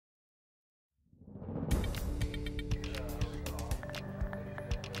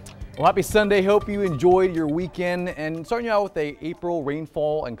Well, happy Sunday. Hope you enjoyed your weekend, and starting you out with a April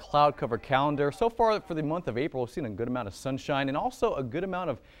rainfall and cloud cover calendar. So far for the month of April, we've seen a good amount of sunshine and also a good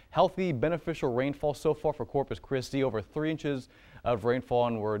amount of healthy, beneficial rainfall so far for Corpus Christi. Over 3 inches of rainfall,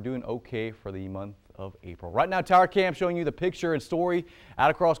 and we're doing okay for the month of April. Right now, Tower Cam showing you the picture and story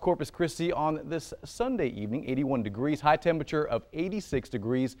out across Corpus Christi on this Sunday evening. 81 degrees, high temperature of 86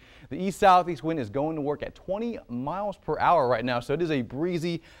 degrees. The east-southeast wind is going to work at 20 miles per hour right now, so it is a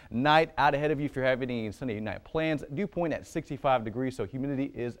breezy night out ahead of you if you're having any Sunday night plans. Dew point at 65 degrees, so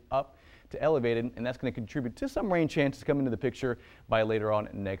humidity is up to elevated, and that's going to contribute to some rain chances coming into the picture by later on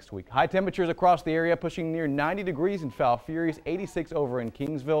next week. High temperatures across the area pushing near 90 degrees in Falfurrias, 86 over in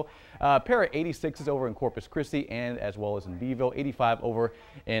Kingsville, pair of 86s over in Corpus Christi, and as well as in Beeville, 85 over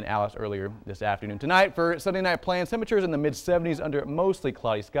in Alice earlier this afternoon. Tonight for Sunday night plans, temperatures in the mid 70s under mostly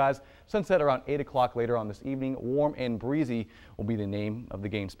cloudy skies. Sunset around 8 o'clock later on this evening. Warm and breezy will be the name of the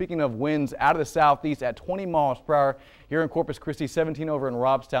game. Speaking of winds out of the southeast at 20 miles per hour here in Corpus Christi, 17 over in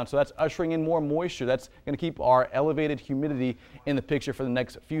Robstown, so that's ushering in more moisture. That's going to keep our elevated humidity in the picture for the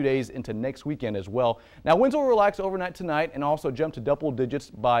next few days into next weekend as well. Now, winds will relax overnight tonight and also jump to double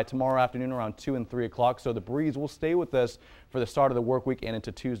digits by tomorrow afternoon around 2 and 3 o'clock. So the breeze will stay with us for the start of the work week and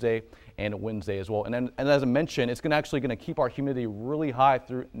into Tuesday and Wednesday as well. And as I mentioned, it's actually going to keep our humidity really high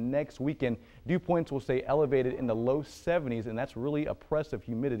through next weekend. Dew points will stay elevated in the low 70s, and that's really oppressive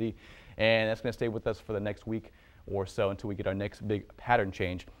humidity. And that's going to stay with us for the next week or so until we get our next big pattern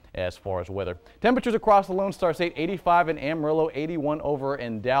change as far as weather. Temperatures across the Lone Star State, 85 in Amarillo, 81 over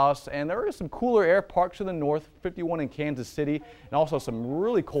in Dallas, and there is some cooler air parks to the north, 51 in Kansas City, and also some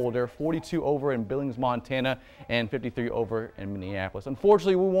really cold air, 42 over in Billings, Montana, and 53 over in Minneapolis.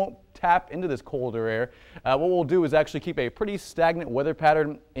 Unfortunately, we won't tap into this colder air. What we'll do is actually keep a pretty stagnant weather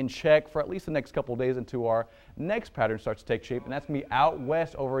pattern in check for at least the next couple of days until our next pattern starts to take shape, and that's going to be out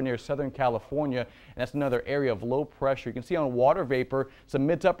west over near Southern California, and that's another area of low pressure. You can see on water vapor some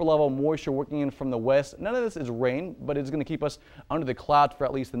mid to upper level moisture working in from the west. None of this is rain, but it's going to keep us under the clouds for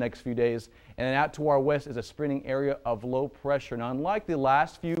at least the next few days. And then out to our west is a spreading area of low pressure. Now, unlike the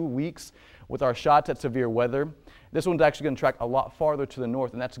last few weeks with our shots at severe weather, this one's actually going to track a lot farther to the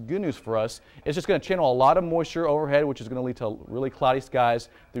north, and that's good news for us. It's just going to channel a lot of moisture overhead, which is going to lead to really cloudy skies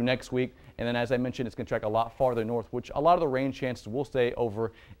through next week. And then, as I mentioned, it's going to track a lot farther north, which a lot of the rain chances will stay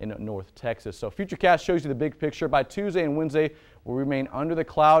over in North Texas. So Futurecast shows you the big picture. By Tuesday and Wednesday, we'll remain under the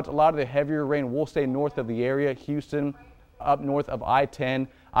clouds. A lot of the heavier rain will stay north of the area, Houston, up north of I-10,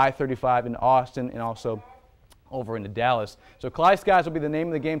 I-35 in Austin, and also over into Dallas. So cloudy skies will be the name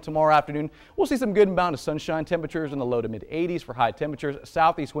of the game tomorrow afternoon. We'll see some good amount of sunshine, temperatures in the low to mid 80s for high temperatures.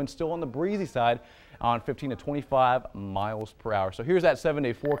 Southeast winds still on the breezy side on 15 to 25 miles per hour. So here's that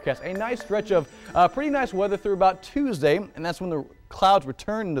 7-day forecast. A nice stretch of pretty nice weather through about Tuesday, and that's when the clouds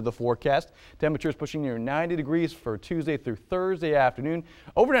return into the forecast. Temperatures pushing near 90 degrees for Tuesday through Thursday afternoon.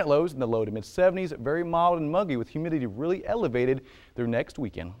 Overnight lows in the low to mid 70s, very mild and muggy with humidity really elevated through next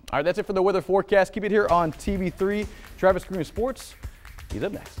weekend. All right, that's it for the weather forecast. Keep it here on TV3. Travis Green Sports. He's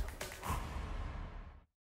up next.